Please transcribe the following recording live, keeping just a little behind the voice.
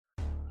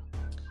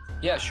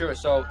Yeah, sure.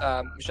 So,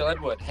 Michelle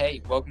Edward,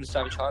 hey, welcome to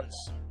Savage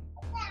Huns.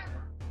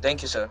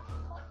 Thank you, sir.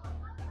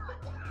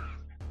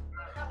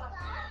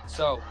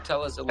 So,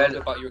 tell us a little Well,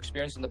 bit about your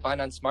experience in the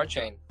Binance Smart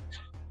Chain.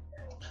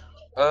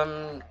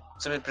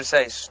 to be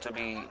precise, to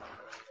be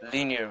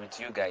linear with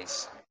you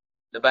guys,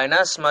 the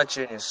Binance Smart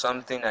Chain is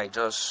something I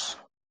just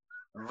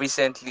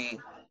recently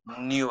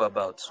knew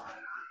about.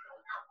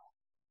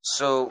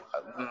 So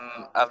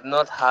I've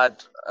not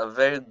had a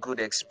very good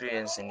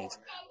experience in it,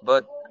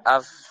 but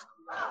I've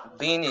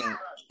been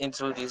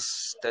into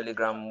this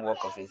Telegram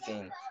work of a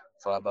thing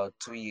for about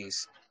 2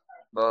 years.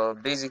 But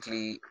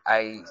basically,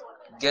 I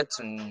get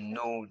to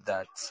know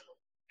that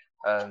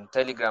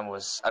Telegram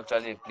was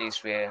actually a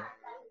place where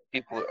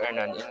people earn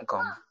an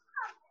income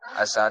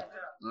as at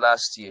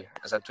last year,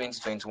 as at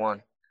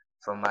 2021,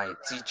 from my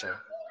teacher,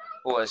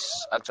 who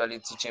was actually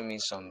teaching me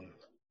some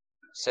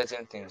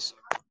certain things.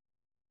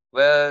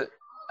 Well,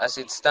 as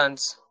it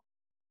stands,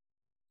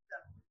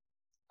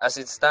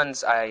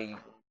 I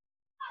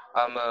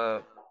am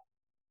a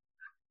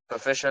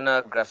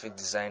professional graphic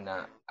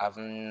designer. I've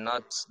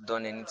not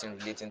done anything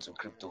relating to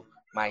crypto.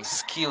 My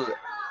skill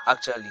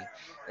actually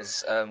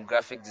is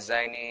graphic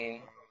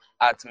designing,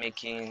 art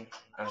making,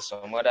 and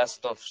some other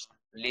stuff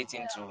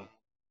relating to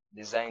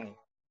designing.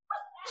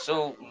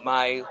 So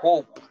my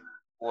hope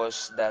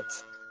was that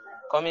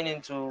coming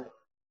into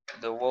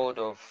the world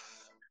of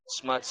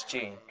smart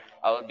chain,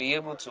 I will be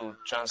able to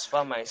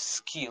transfer my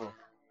skill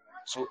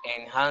to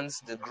enhance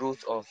the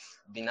growth of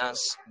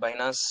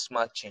Binance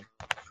Smart Chain.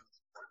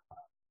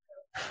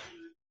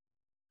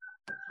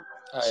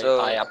 I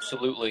So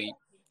absolutely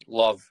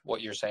love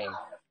what you're saying,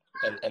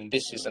 and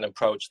this is an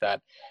approach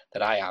that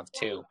I have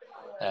too,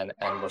 and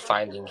we're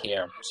finding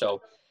here.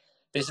 So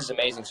this is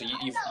amazing. So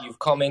you've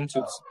come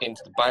into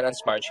the Binance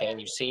Smart Chain.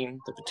 You've seen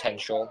the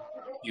potential.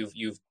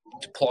 You've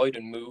deployed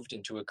and moved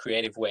into a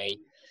creative way,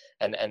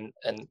 and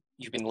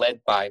you've been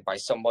led by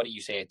somebody.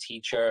 You say a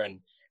teacher, and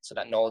so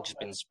that knowledge has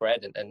been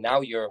spread, and now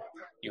you're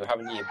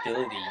having the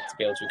ability to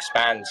be able to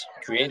expand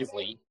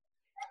creatively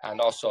and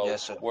also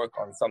yes, sir. work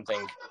on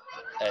something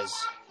as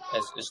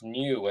as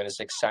new and as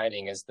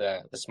exciting as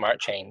the smart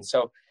chain.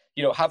 So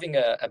having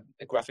a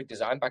graphic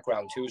design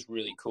background too is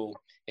really cool.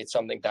 It's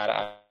something that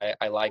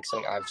I like,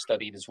 something I've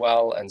studied as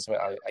well, and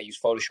something I use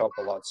Photoshop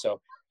a lot.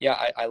 So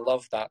yeah, I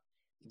love that.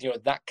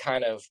 That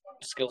kind of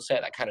skill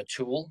set, that kind of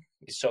tool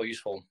is so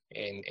useful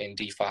in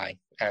DeFi,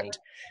 and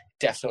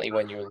definitely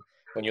when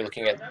you're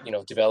looking at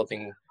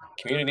developing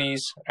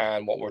communities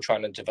and what we're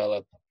trying to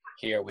develop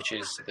here, which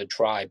is the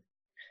tribe.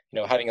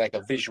 Having like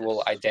a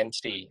visual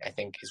identity, I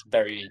think, is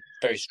very,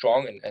 very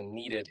strong and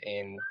needed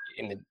in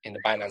the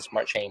Binance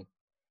Smart Chain.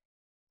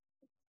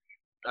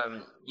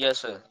 Yes,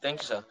 sir.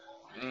 Thank you, sir.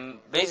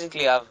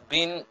 Basically, I've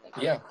been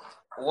Yeah.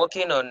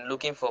 working on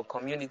looking for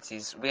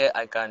communities where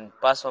I can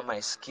pass on my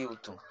skill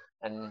to,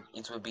 and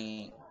it will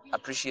be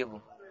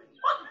appreciable.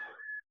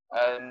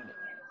 Um,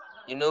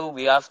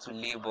 we have to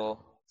labor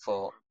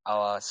for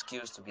our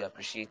skills to be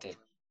appreciated.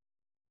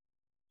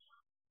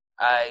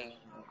 I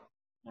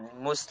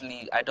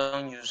I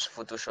don't use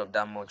Photoshop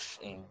that much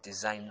in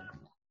design.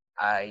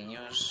 I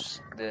use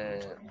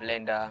the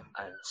Blender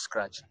and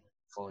Scratch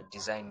for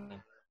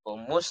designing. But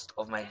most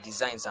of my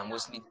designs are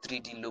mostly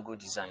 3D logo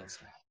designs.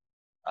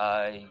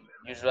 I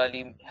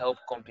usually help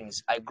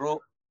companies. I grow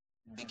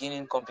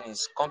beginning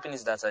companies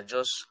that are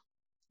just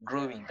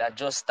growing, that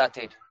just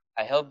started.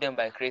 I help them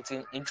by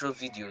creating intro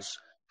videos,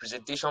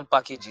 presentation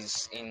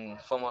packages in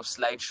form of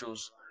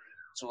slideshows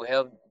to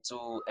help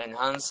to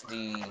enhance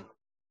the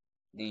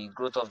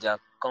growth of their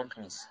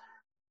companies.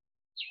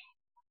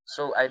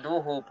 So I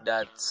do hope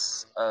that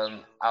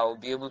I'll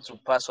be able to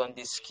pass on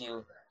this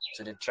skill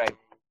to the tribe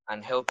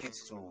and help it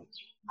to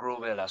grow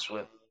well as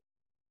well.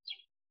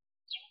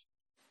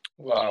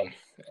 Wow.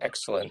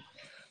 Excellent.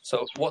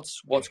 So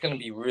what's going to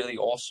be really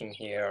awesome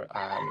here,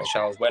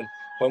 Michelle, is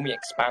when we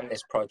expand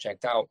this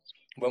project out,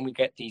 when we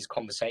get these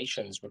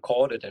conversations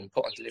recorded and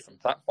put onto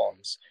different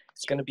platforms,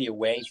 it's going to be a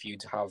way for you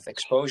to have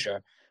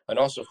exposure, and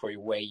also for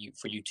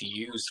for you to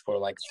use for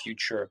like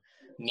future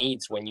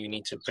needs when you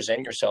need to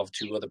present yourself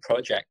to other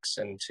projects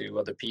and to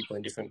other people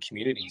in different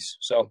communities.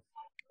 So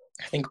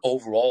I think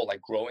overall,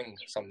 like growing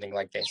something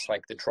like this,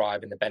 like the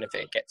tribe and the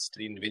benefit it gets to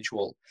the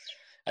individual,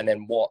 and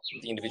then what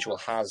the individual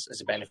has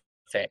as a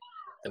benefit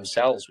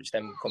themselves, which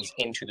then comes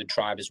into the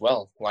tribe as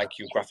well, like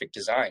your graphic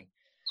design.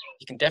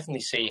 You can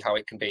definitely see how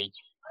it can be,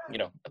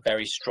 a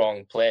very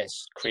strong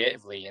place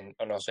creatively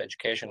and also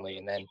educationally,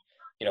 and then,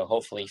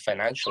 hopefully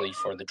financially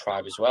for the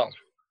tribe as well.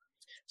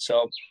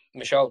 So,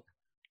 Michelle,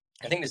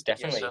 I think there's Yes,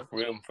 definitely sir.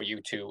 room for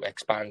you to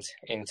expand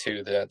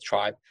into the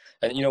tribe.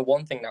 And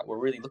one thing that we're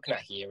really looking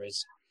at here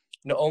is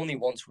not only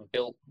once we've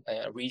built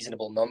a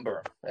reasonable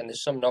number, and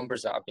there's some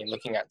numbers that I've been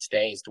looking at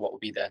today as to what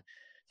would be the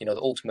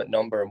ultimate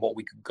number and what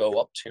we could go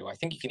up to. I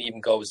think you can even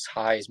go as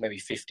high as maybe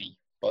 50,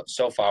 but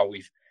so far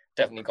we've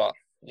definitely got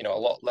a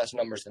lot less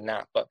numbers than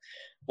that. But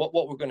what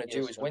we're going to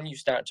do Yes, is sir. when you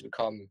start to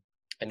become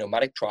a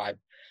nomadic tribe,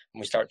 and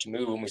we start to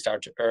move and we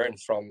start to earn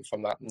from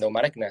that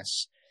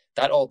nomadicness,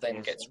 that all then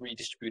Yes, sir. gets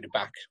redistributed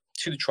back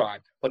to the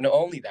tribe. But not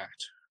only that,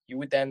 you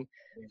would then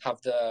have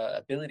the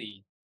ability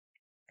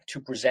to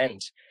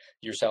present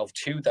yourself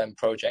to them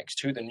projects,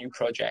 to the new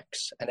projects,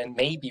 and then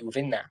maybe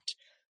within that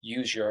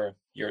use your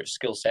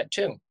skill set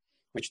too,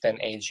 which then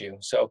aids you.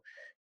 So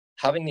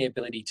having the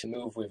ability to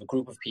move with a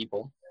group of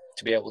people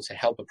to be able to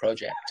help a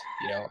project,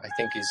 I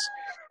think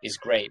is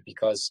great,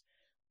 because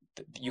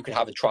you could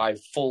have a tribe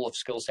full of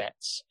skill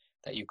sets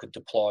that you could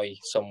deploy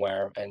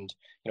somewhere, and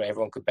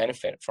everyone could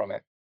benefit from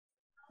it.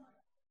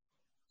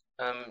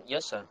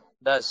 Yes, sir.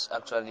 That's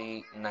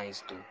actually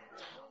nice too.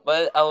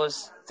 But I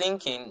was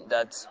thinking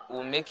that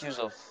we'll make use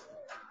of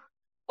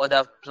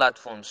other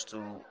platforms to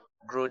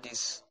grow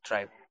this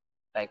tribe,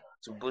 like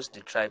to boost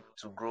the tribe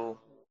to grow,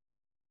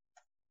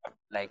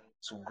 like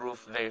to grow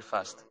very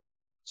fast.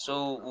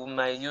 So we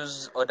might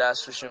use other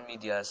social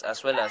medias,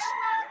 as well as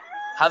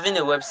having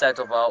a website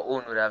of our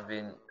own would have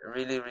been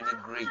really, really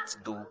great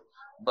though.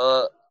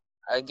 But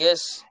I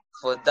guess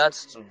for that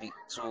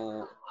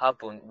to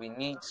happen, we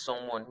need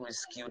someone who is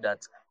skilled at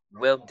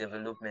web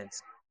development.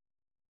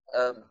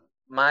 Um,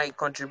 my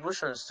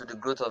contributions to the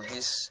growth of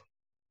this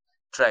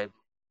tribe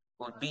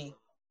would be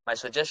my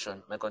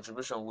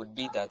contribution would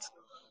be that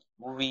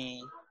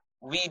we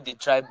we the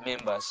tribe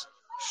members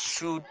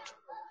should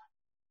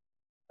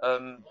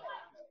um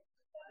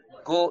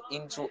go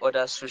into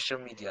other social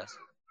medias,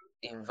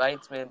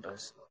 invite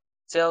members,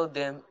 tell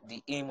them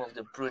the aim of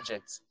the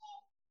project,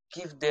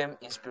 give them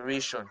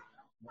inspiration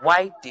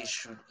why they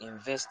should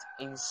invest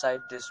inside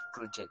this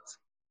project.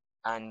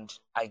 And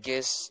I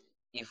guess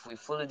if we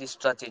follow these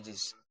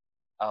strategies,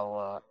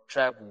 our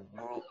tribe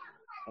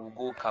will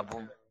go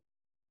kaboom.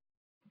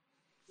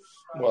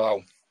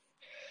 Wow,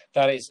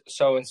 that is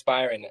so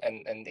inspiring,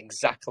 and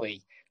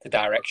exactly the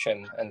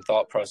direction and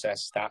thought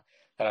process that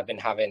I've been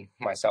having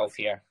myself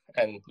here.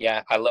 And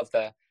yeah, I love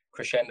the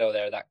crescendo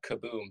there, that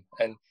kaboom.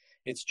 And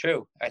it's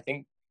true. I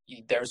think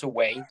there's a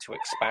way to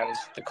expand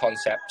the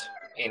concept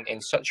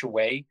in such a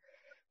way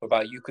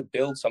whereby you could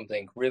build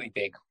something really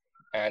big,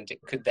 and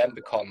it could then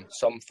become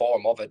some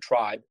form of a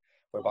tribe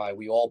whereby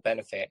we all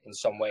benefit in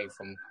some way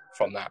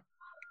from that.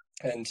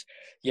 And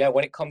yeah,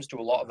 when it comes to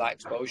a lot of that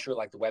exposure,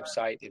 like the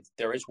website, if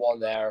there is one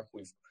there,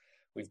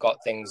 we've got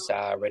things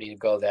ready to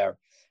go there.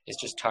 It's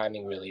just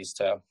timing really as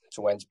to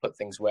when to put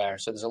things where.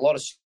 So there's a lot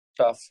of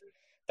stuff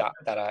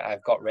that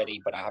I've got ready,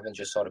 but I haven't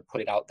just sort of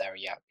put it out there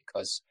yet,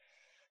 because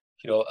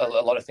a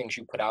lot of things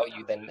you put out,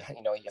 you then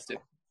you have to.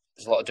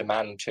 There's a lot of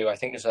demand too. I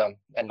think there's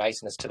a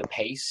niceness to the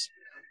pace,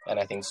 and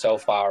I think so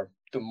far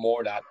the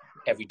more that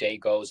every day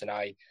goes, and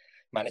I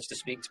manage to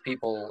speak to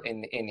people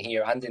in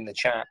here and in the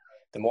chat,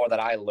 the more that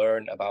I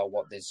learn about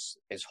what this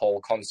whole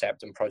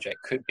concept and project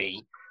could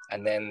be,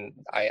 and then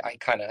I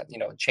kind of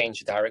change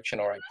the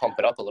direction, or I pump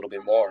it up a little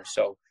bit more.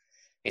 So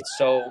it's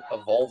so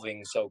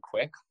evolving so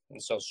quick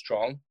and so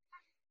strong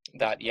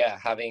that yeah,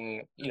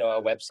 having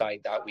a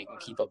website that we can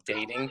keep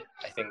updating,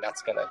 I think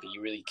that's going to be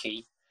really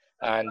key.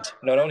 And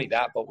not only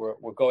that, but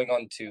we're going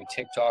on to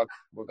TikTok,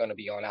 we're going to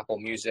be on Apple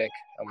Music,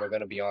 and we're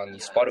going to be on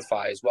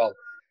Spotify as well,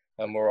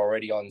 and we're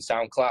already on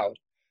SoundCloud.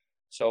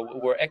 So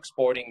we're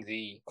exporting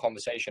the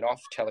conversation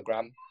off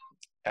Telegram,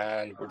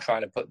 and we're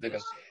trying to put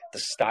the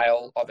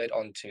style of it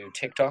onto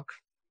TikTok.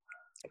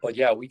 But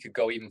yeah, we could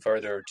go even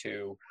further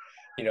to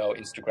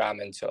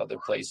Instagram and to other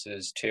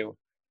places too.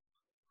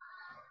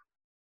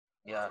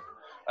 Yeah.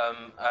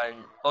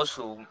 And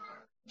also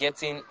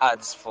getting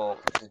ads for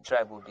the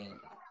tribe will be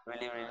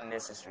really, really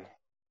necessary.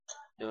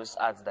 Those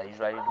ads that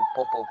usually do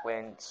pop up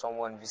when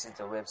someone visits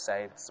the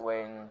website,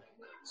 when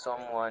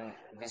someone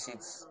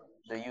visits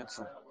the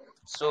YouTube.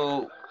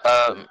 So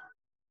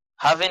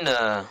having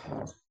a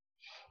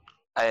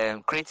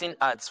creating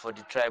ads for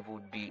the tribe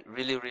would be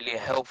really, really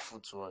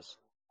helpful to us,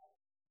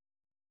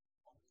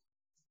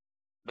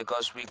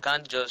 because we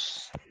can't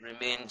just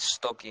remain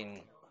stuck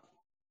in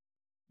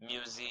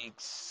music,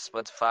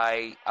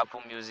 Spotify,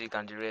 Apple Music,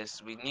 and the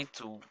rest. We need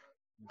to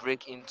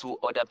break into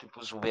other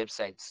people's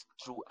websites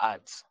through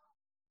ads.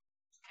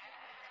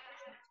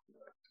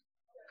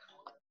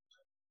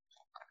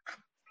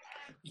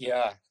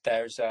 Yeah,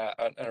 there's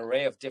an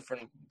array of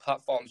different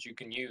platforms you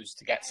can use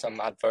to get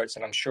some adverts,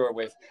 and I'm sure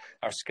with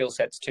our skill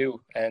sets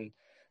too, and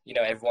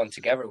everyone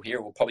together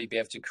here will probably be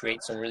able to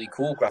create some really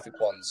cool graphic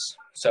ones.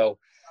 So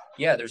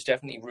yeah, there's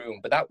definitely room,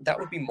 but that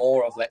would be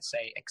more of, let's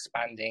say,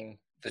 expanding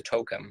the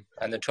token,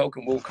 and the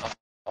token will come.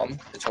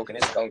 The token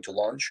is going to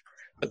launch,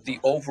 but the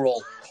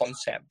overall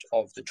concept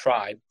of the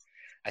tribe,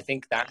 I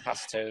think that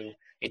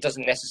it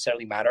doesn't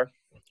necessarily matter,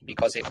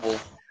 because it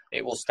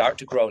will start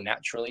to grow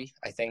naturally,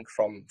 I think,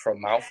 from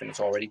mouth, and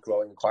it's already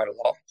growing quite a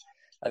lot.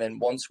 And then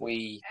once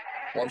we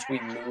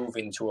move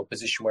into a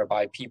position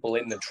whereby people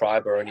in the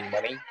tribe are earning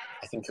money,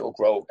 I think it will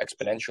grow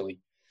exponentially.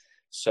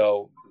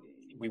 So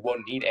we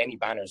won't need any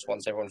banners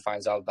once everyone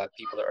finds out that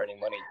people are earning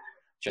money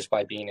just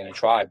by being in a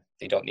tribe.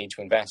 They don't need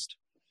to invest.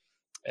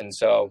 And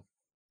so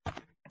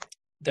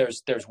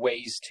there's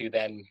ways to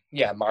then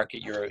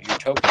market your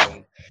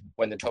token.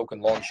 When the token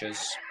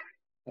launches,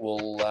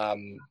 we'll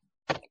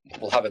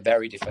have a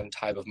very different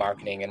type of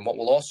marketing, and what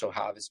we'll also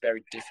have is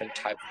very different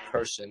type of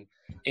person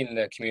in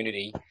the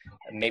community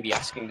maybe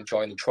asking to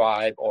join the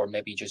tribe, or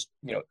maybe just,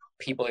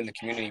 people in the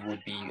community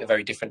would be a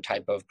very different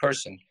type of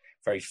person,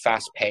 very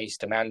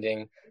fast-paced,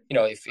 demanding.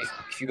 If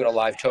you got a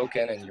live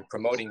token and you're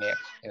promoting it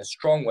in a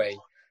strong way,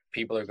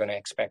 people are going to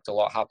expect a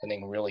lot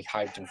happening really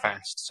hyped and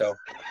fast. So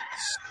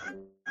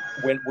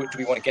do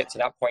we want to get to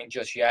that point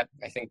just yet?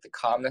 I think the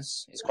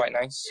calmness is quite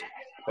nice.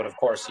 But of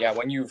course, yeah,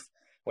 when you've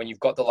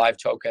got the live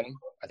token,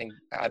 I think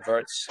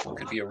adverts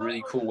could be a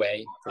really cool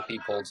way for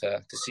people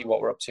to see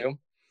what we're up to.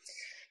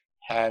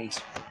 And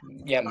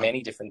yeah,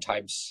 many different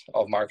types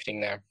of marketing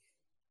there.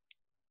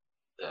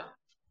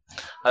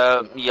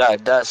 Yeah,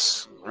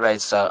 that's right,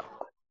 sir.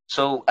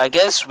 So I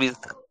guess with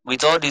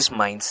all these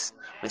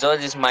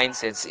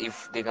mindsets,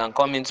 if they can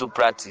come into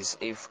practice,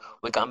 if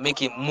we can make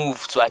a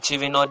move to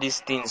achieving all these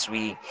things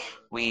we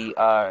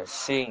are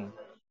saying,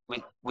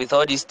 with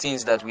all these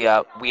things that we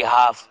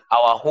have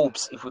our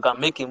hopes, if we can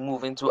make a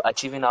move into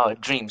achieving our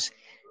dreams,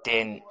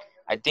 then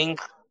I think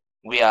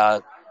we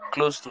are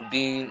close to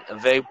being a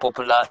very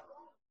popular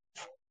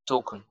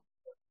token.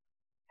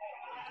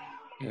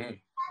 Mm-hmm.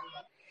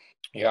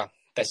 Yeah,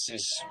 this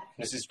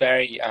is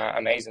very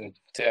amazing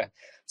to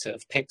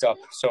have picked up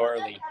so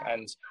early,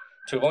 and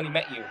to have only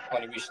met you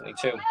only recently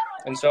too.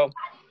 And so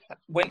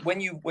when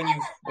you've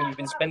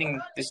been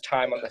spending this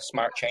time on the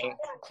smart chain,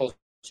 close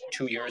to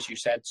 2 years, you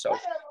said, so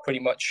pretty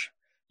much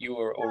you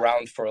were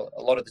around for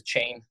a lot of the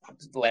chain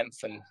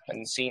length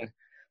and seen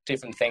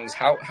different things.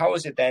 How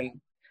is it then?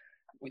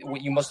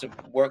 You must have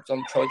worked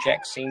on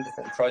projects, seen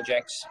different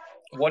projects.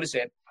 What is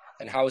it,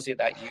 and how is it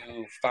that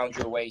you found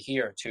your way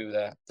here to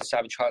the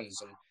Savage Huns,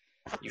 and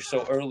you're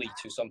so early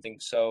to something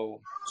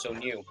so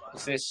new?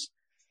 Is this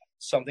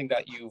something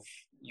that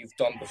you've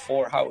done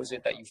before? How is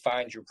it that you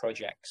find your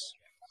projects?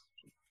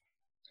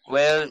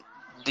 Well,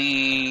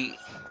 this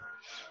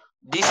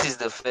is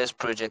the first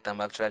project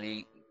I'm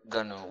actually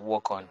gonna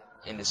work on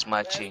in the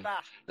smart chain.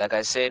 Like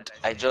I said,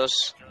 I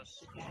just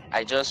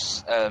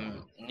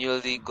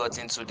newly got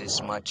into the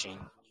smart chain,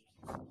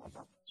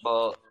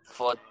 but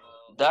for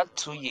that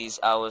 2 years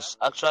I was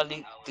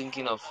actually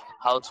thinking of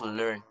how to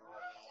learn,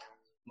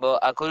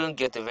 but I couldn't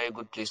get a very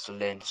good place to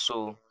learn,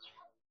 so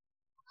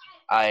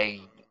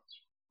I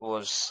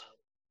was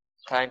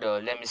kind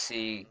of, let me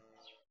say,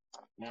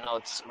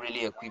 not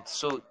really equipped.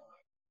 So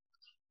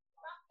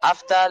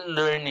after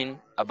learning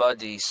about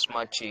the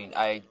smart chain,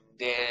 I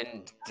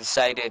then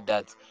decided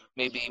that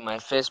maybe my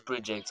first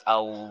project I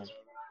will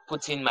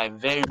put in my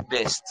very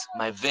best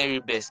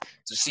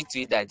to see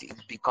to it that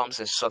it becomes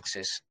a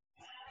success.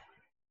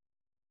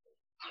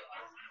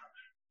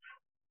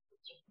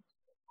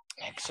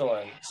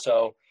 Excellent.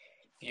 So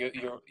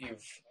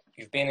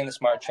you've been in the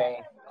smart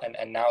chain,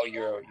 and now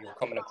you're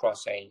coming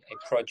across a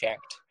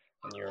project,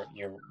 and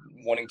you're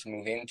wanting to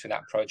move into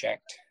that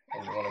project,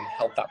 and you want to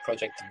help that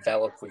project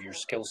develop with your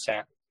skill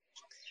set,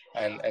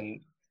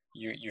 and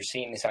you're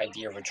seeing this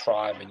idea of a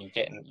tribe, and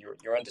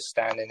you're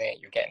understanding it,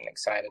 you're getting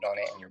excited on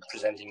it, and you're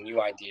presenting new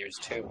ideas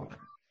too.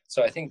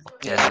 So I think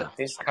Yes,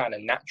 this kind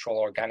of natural,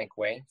 organic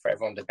way for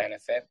everyone to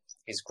benefit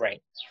is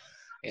great.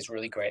 It's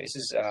really great. This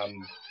is a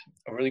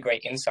really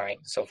great insight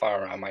so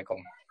far, Michael.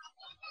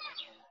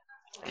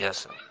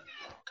 yes.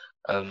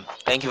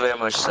 Thank you very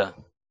much, sir.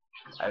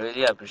 I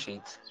really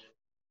appreciate.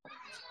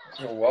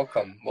 You're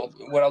welcome. Well,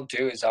 what I'll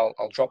do is I'll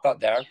drop that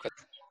there.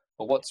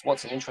 But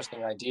what's an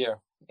interesting idea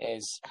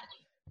is,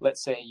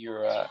 let's say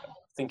you're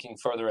thinking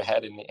further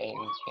ahead in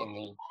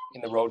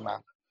the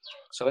roadmap.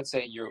 So let's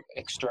say your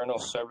external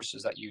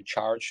services that you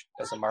charge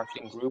as a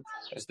marketing group,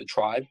 as the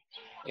tribe,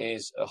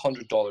 is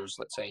 $100,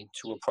 let's say,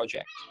 to a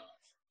project.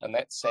 And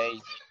let's say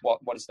what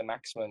is the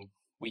maximum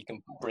we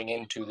can bring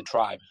into the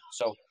tribe.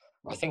 So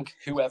I think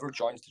whoever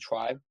joins the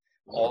tribe,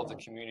 all of the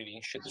community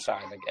should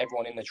decide. Like,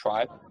 everyone in the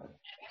tribe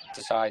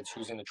decides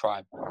who's in the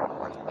tribe,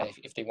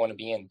 if they want to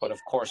be in. But of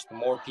course, the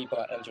more people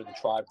that enter the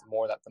tribe, the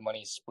more that the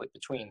money is split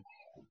between.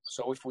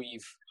 So if we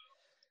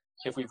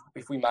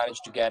manage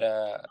to get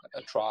a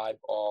tribe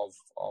of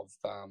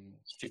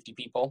 50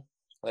 people,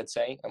 let's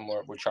say, and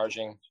we're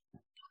charging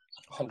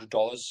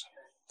 $100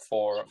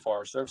 for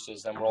our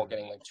services, then we're all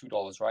getting like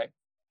 $2, right?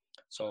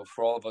 So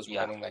for all of us, we're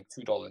getting like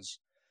 $2.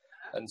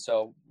 And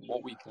so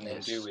what we can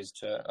then do is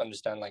to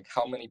understand like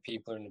how many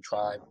people are in the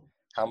tribe,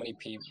 how many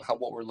people,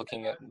 what we're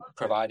looking at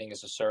providing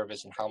as a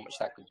service, and how much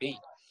that could be.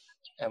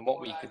 And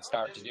what we could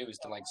start to do is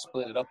to like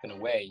split it up in a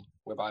way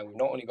whereby we've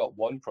not only got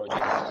one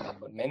project happening,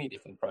 but many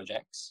different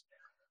projects.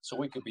 So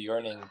we could be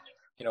earning,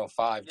 $5,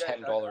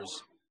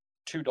 $10,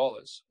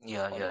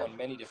 $2 on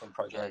many different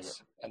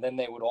projects, and then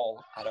they would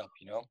all add up,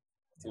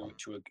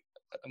 to a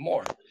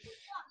more.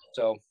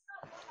 So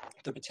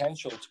the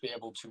potential to be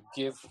able to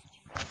give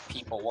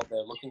people what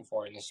they're looking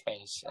for in this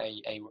space,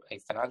 a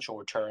financial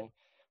return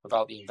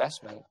without the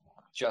investment,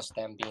 just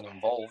them being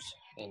involved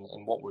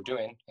in what we're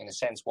doing. In a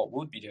sense, what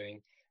we'd be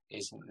doing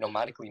is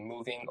nomadically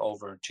moving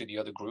over to the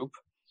other group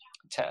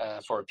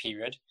for a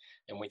period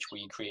in which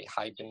we create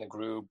hype in the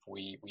group,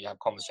 we have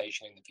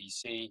conversation in the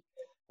VC,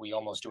 we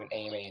almost do an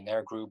AMA in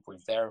their group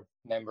with their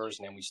members,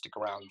 and then we stick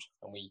around,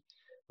 and we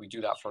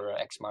do that for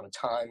X amount of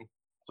time,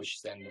 which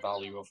is then the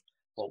value of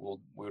we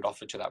would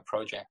offer to that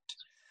project.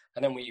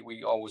 And then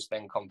we always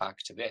then come back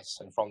to this,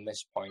 and from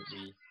this point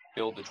we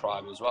build the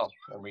tribe as well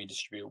and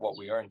redistribute what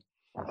we earn.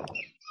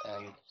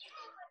 And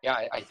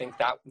yeah, I think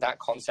that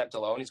concept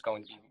alone is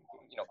going to be,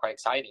 quite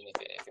exciting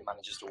if it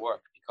manages to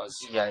work, because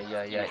you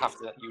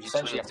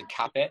essentially have to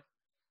cap it,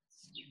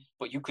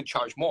 but you could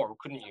charge more,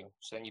 couldn't you?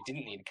 So then you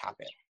didn't need to cap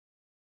it.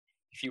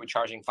 If you were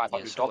charging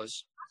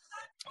 $500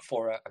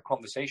 for a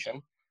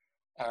conversation,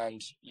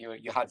 and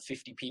you had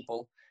 50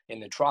 people in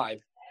the tribe,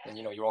 then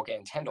you're all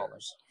getting $10.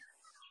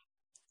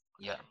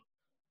 Yeah.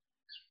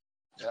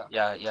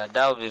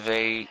 That would be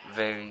very,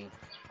 very,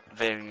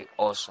 very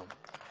awesome.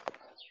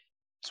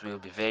 It will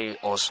be very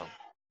awesome.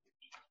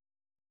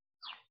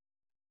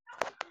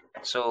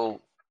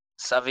 So,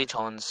 Savage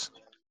Huns,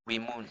 we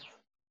moon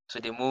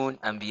to the moon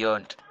and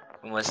beyond.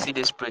 We must see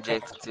this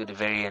project to the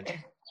very end.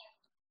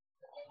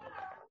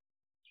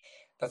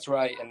 That's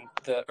right. And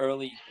the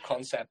early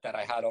concept that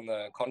I had on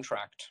the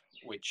contract,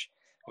 which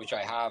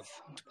I have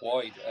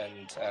deployed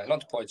and not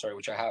deployed, sorry,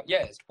 which I have,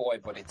 it's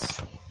deployed, but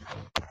it's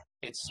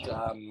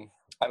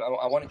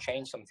I want to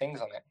change some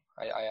things on it.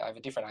 I have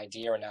a different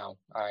idea now.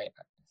 I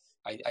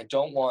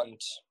don't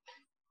want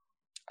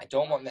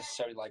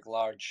necessarily like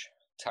large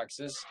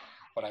taxes,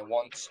 but I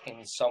want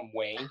in some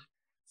way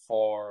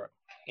for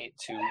it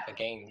to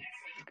again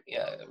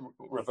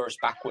reverse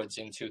backwards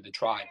into the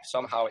tribe.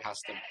 Somehow it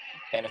has to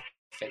benefit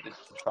the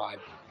tribe,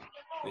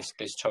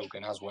 this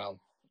token as well.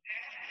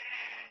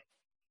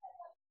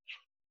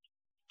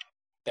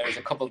 There's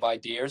a couple of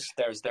ideas.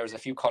 There's a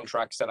few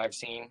contracts that I've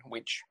seen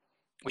which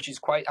is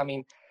quite,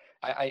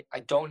 I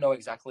don't know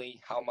exactly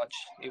how much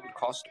it would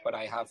cost, but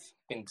I have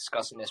been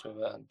discussing this with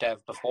a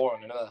dev before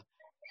on another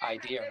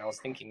idea, and I was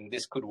thinking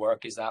this could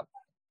work, is that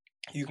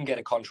you can get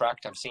a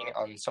contract, I've seen it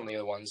on some of the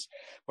other ones,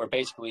 where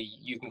basically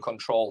you can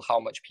control how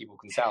much people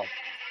can sell.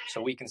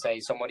 So we can say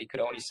somebody could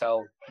only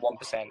sell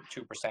 1%,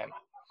 2%.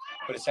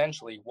 But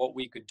essentially what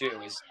we could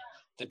do is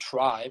the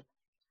tribe,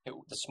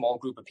 the small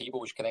group of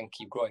people, which can then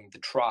keep growing, the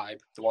tribe,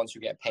 the ones who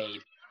get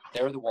paid,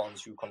 they're the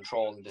ones who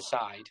control and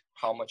decide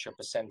how much a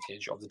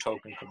percentage of the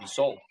token could be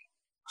sold.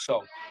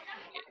 So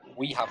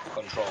we have the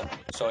control.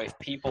 So if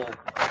people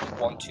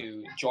want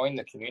to join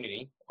the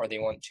community or they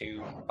want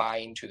to buy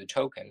into the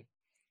token,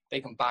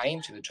 they can buy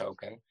into the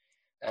token,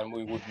 and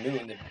we would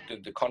moon,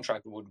 the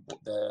contract would,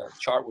 the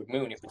chart would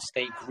moon, it would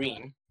stay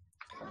green,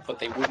 but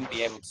they wouldn't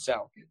be able to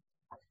sell.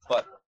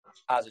 But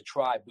as a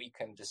tribe, we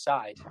can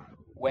decide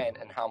when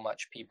and how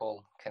much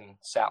people can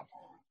sell.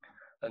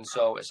 And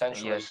so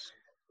essentially,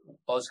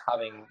 us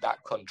having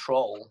that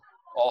control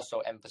also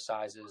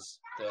emphasizes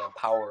the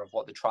power of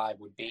what the tribe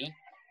would be,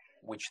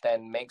 which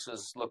then makes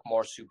us look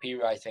more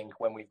superior, I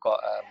think, when we've got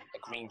a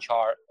green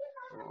chart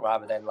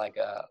rather than like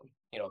a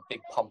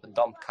big pump and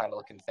dump kind of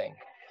looking thing.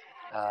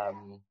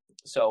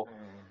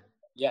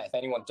 If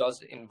anyone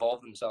does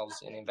involve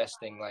themselves in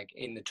investing like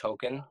in the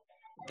token,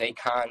 they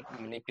can't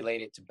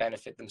manipulate it to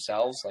benefit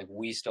themselves. Like,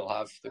 we still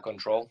have the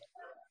control.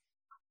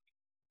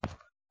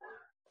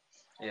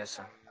 Yes,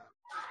 sir.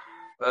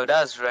 Well,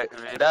 that's right.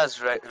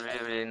 That's right.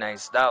 Really, really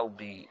nice. That would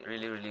be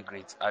really, really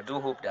great. I do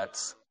hope that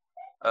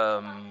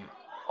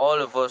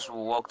all of us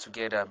will work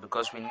together,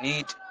 because we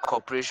need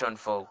cooperation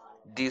for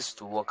this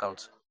to work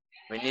out.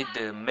 We need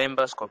the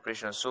members'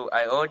 cooperation. So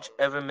I urge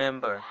every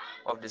member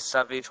of the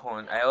Savage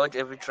Hun, I urge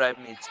every tribe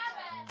mate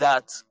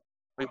that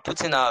we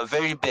put in our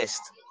very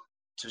best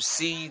to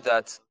see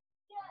that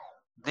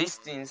these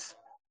things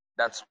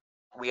that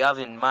we have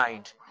in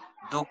mind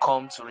do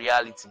come to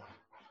reality.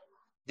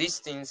 These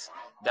things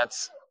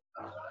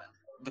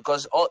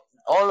because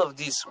all of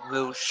this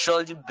will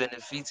surely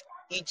benefit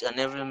each and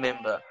every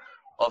member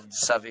of the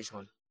Savage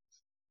Hun.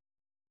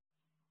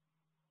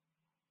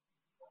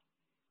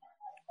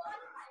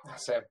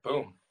 That's it.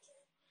 Boom.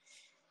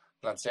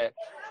 That's it.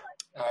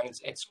 And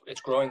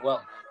it's growing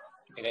well.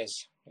 It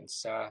is.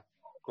 It's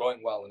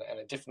growing well, and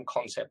a different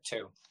concept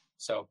too.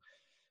 So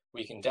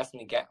we can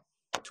definitely get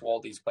to all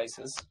these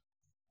places.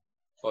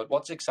 But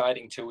what's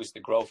exciting too is the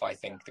growth, I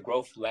think. The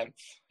growth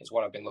length is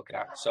what I've been looking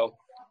at. So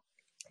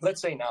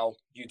let's say now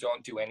you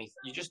don't do anything,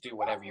 you just do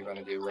whatever you're going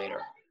to do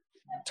later.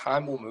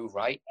 Time will move,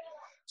 right?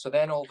 So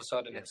then all of a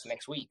sudden it's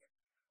next week.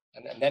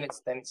 And then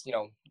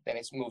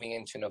it's moving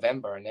into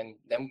November, and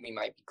then we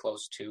might be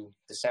close to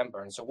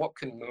December. And so what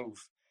can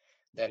move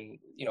then,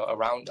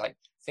 around, like,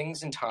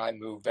 things in time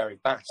move very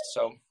fast.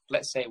 So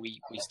let's say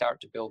we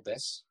start to build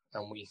this,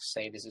 and we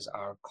say this is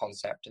our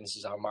concept, and this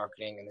is our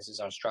marketing, and this is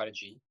our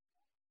strategy.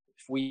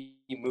 If we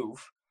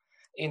move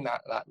in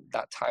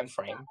that time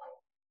frame,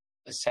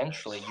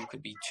 essentially you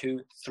could be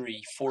 2,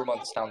 3, 4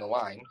 months down the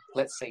line,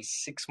 let's say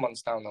 6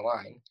 months down the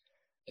line,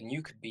 and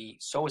you could be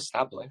so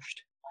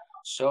established,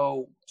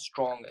 so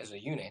strong as a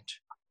unit,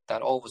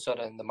 that all of a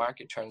sudden the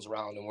market turns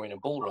around and we're in a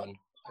bull run.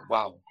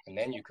 Wow. And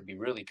then you could be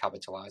really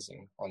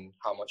capitalizing on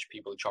how much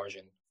people are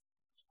charging.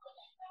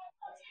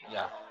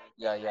 Yeah.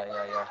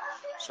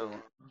 So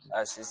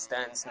as it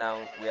stands now,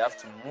 we have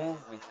to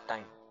move with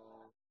time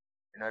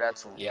in order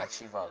to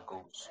achieve our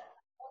goals.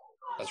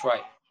 That's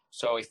right.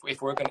 So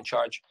if we're going to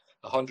charge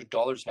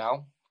 $100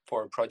 now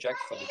for a project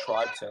for the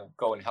tribe to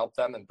go and help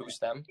them and boost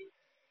them.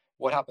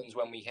 What happens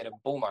when we hit a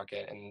bull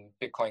market and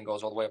Bitcoin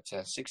goes all the way up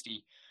to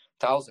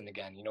 60,000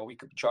 again? You know, we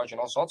could be charging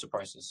all sorts of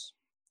prices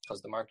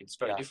because the market's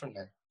very different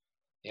now.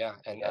 Yeah,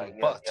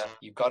 but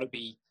you got to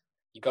be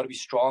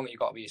strong, and you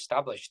got to be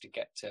established to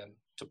get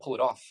to pull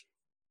it off.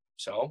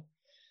 So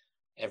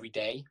every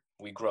day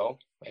we grow,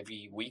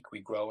 every week we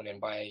grow, and then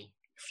by a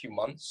few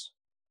months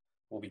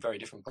we'll be a very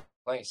different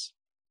place.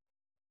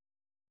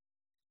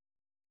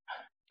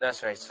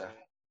 That's right, sir.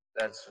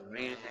 That's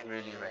really,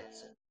 really right,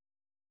 sir.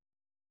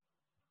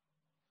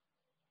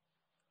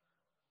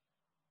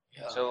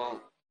 Yeah.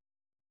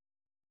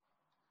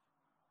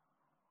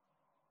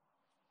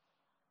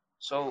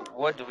 So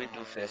what do we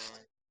do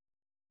first?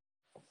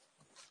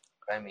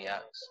 Let me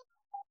ask.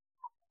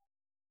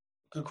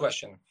 Good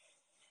question.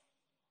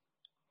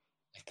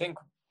 I think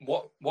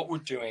what we're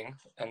doing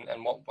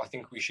and what I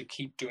think we should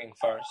keep doing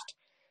first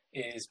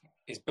is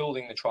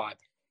building the tribe.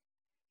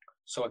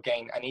 So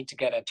again, I need to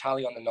get a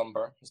tally on the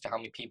number as to how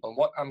many people. And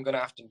what I'm going to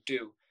have to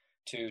do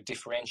to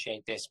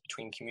differentiate this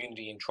between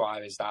community and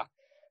tribe is that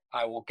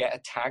I will get a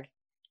tag,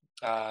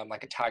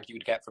 like a tag you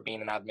would get for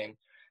being an admin,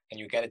 and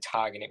you get a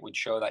tag and it would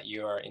show that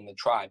you're in the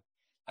tribe.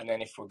 And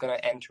then if we're going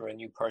to enter a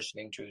new person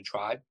into the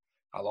tribe,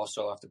 I'll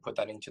also have to put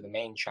that into the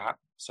main chat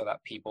so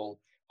that people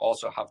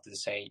also have to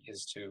say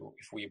as to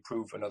if we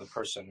approve another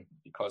person,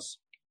 because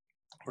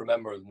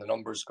remember, the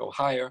numbers go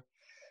higher,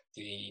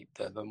 the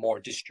more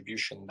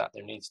distribution that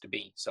there needs to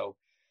be. So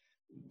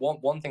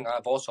one thing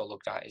I've also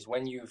looked at is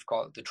when you've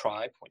got the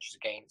tribe, which is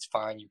again, it's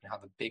fine, you can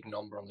have a big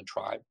number on the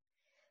tribe,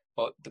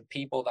 but the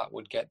people that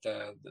would get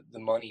the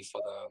money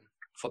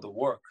for the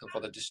work,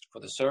 for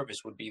the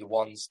service would be the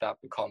ones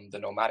that become the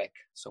nomadic.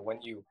 So when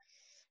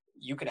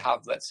you could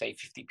have, let's say,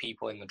 50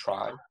 people in the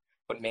tribe,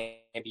 but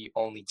maybe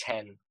only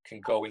 10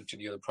 can go into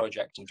the other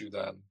project and do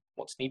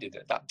what's needed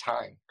at that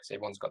time, because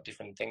everyone's got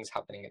different things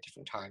happening at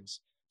different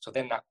times. So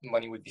then that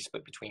money would be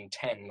split between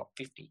 10, not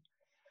 50.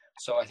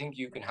 So I think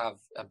you can have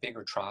a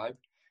bigger tribe,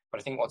 but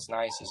I think what's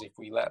nice is if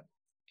we let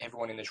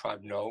everyone in the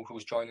tribe know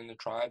who's joining the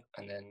tribe,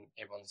 and then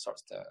everyone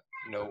starts to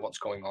know what's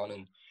going on,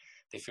 and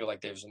they feel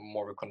like there's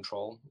more of a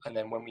control. And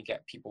then when we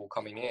get people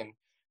coming in,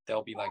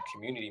 they'll be like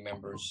community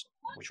members,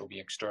 which will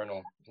be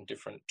external and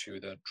different to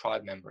the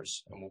tribe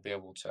members, and we'll be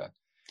able to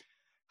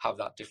have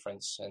that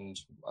difference and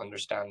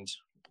understand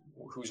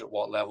who's at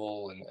what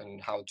level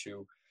and how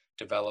to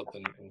develop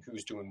and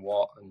who's doing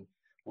what. And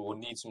we will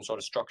need some sort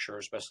of structure,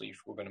 especially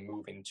if we're going to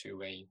move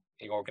into a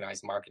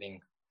organized marketing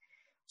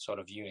sort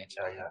of unit.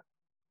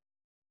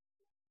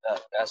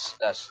 That's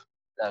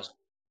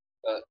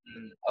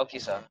okay,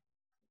 sir.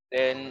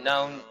 Then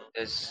now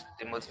is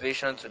the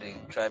motivation to the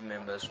tribe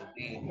members will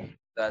be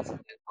that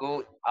they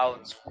go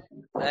out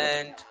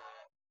and,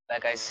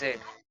 like I said,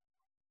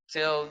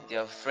 tell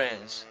their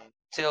friends,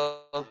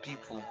 tell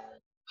people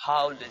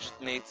how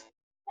legitimate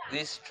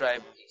this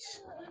tribe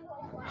is,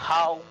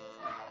 how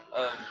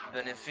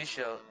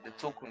beneficial the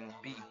token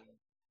will be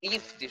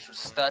if they should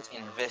start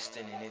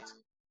investing in it.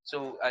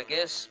 So I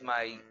guess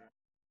my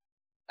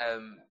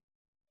um,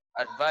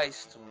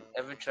 advice to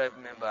every tribe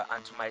member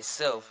and to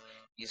myself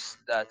is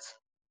that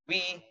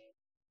we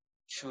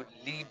should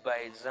lead by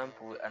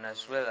example, and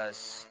as well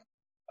as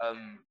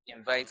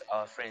invite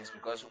our friends,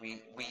 because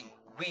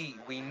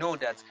we know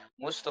that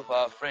most of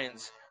our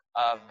friends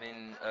have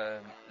been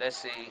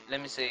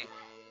let me say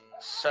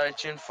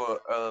searching for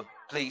a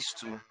place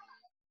to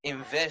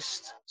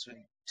invest,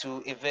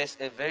 to invest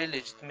a very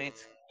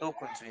legitimate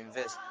token to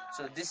invest.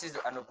 So this is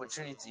an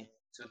opportunity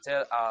to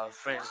tell our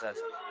friends that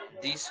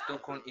this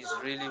token is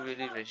really,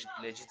 really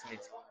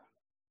legitimate.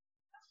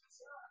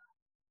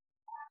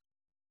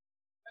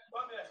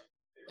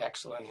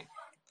 Excellent.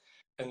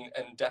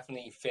 And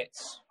definitely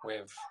fits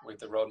with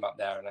the roadmap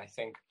there. And I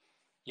think,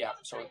 yeah,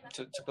 so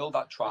to build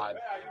that tribe,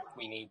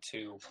 we need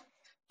to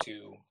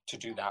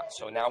do that.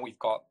 So now we've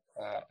got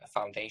a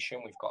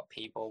foundation, we've got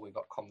people, we've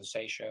got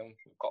conversation,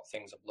 we've got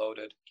things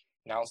uploaded.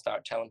 Now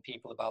start telling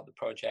people about the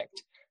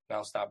project.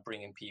 Now start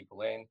bringing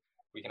people in.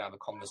 We can have a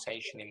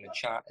conversation in the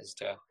chat as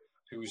to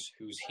who's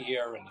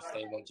here, and if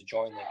they want to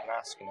join, they can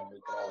ask, and then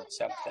we can all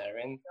accept they're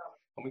in,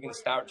 and we can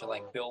start to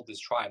like build this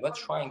tribe.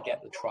 Let's try and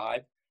get the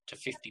tribe to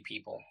 50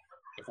 people.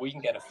 If we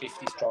can get a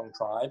 50 strong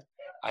tribe,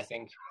 I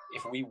think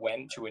if we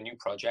went to a new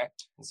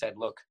project and said,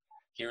 look,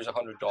 here's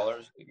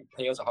 $100,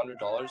 pay us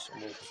 $100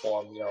 and we'll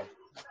perform,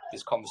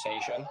 this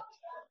conversation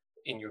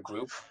in your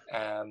group.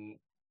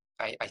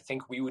 I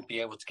think we would be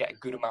able to get a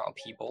good amount of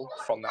people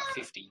from that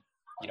 50,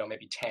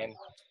 maybe 10,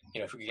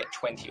 if we could get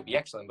 20, it would be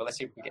excellent. But let's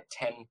say if we get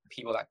 10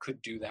 people that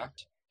could do that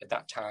at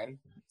that time,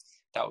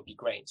 that would be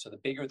great. So the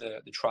bigger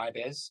the tribe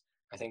is,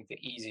 I think the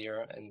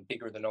easier and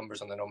bigger the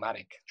numbers on the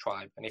nomadic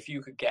tribe. And if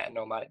you could get a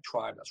nomadic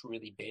tribe that's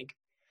really big,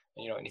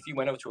 and if you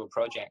went over to a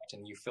project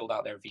and you filled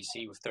out their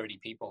VC with 30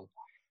 people,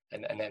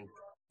 and then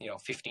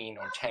 15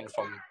 or 10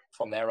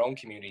 from their own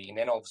community, and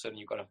then all of a sudden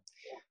you've got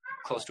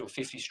close to a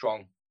 50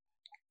 strong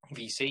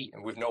VC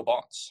and with no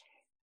bots,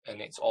 and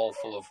it's all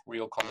full of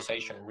real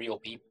conversation, real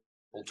people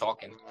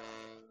talking.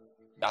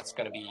 that's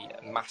going to be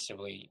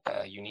massively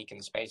unique in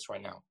the space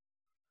right now.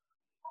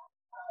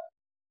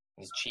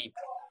 It's cheap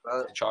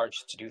to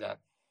charge to do that.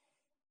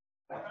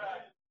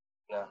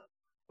 Yeah.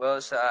 Well,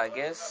 sir, I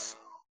guess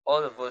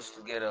all of us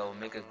together will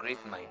make a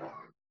great mind.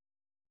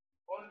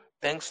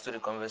 Thanks to the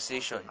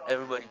conversation,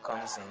 everybody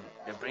comes in,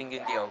 they bring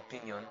in their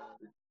opinion,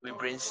 we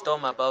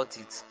brainstorm about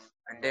it,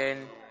 and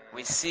then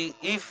we see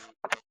if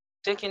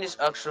taking this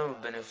action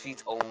will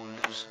benefit or will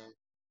lose.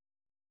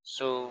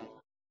 So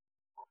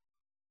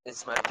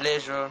it's my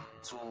pleasure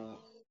to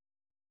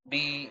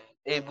be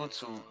able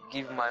to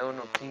give my own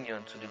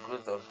opinion to the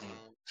growth of the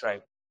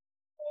tribe.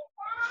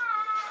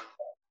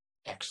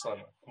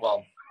 Excellent.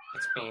 Well,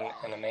 it's been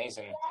an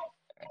amazing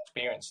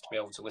experience to be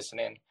able to listen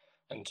in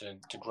and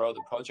to grow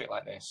the project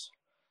like this.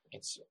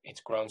 It's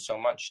grown so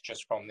much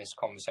just from this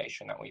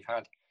conversation that we've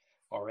had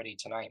already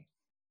tonight,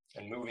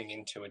 and moving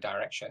into a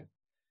direction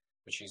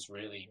which is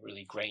really,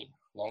 really great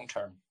long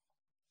term,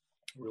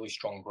 really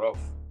strong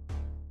growth.